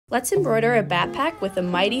Let's embroider a backpack with a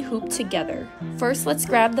mighty hoop together. First, let's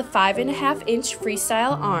grab the 5.5-inch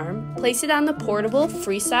Freestyle Arm, place it on the portable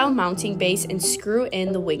Freestyle mounting base and screw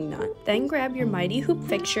in the wing nut. Then grab your mighty hoop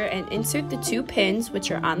fixture and insert the 2 pins,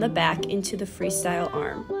 which are on the back, into the Freestyle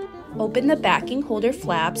Arm. Open the backing holder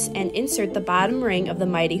flaps and insert the bottom ring of the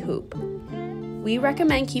mighty hoop. We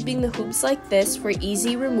recommend keeping the hoops like this for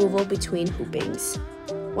easy removal between hoopings.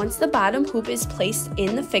 Once the bottom hoop is placed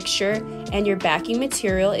in the fixture and your backing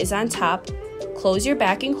material is on top, close your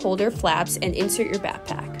backing holder flaps and insert your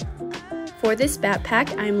backpack. For this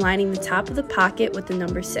backpack, I am lining the top of the pocket with the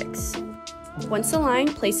number 6. Once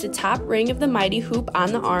aligned, place the top ring of the mighty hoop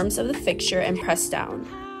on the arms of the fixture and press down.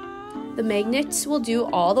 The magnets will do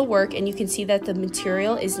all the work and you can see that the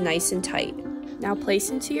material is nice and tight. Now place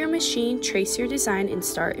into your machine, trace your design, and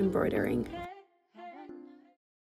start embroidering.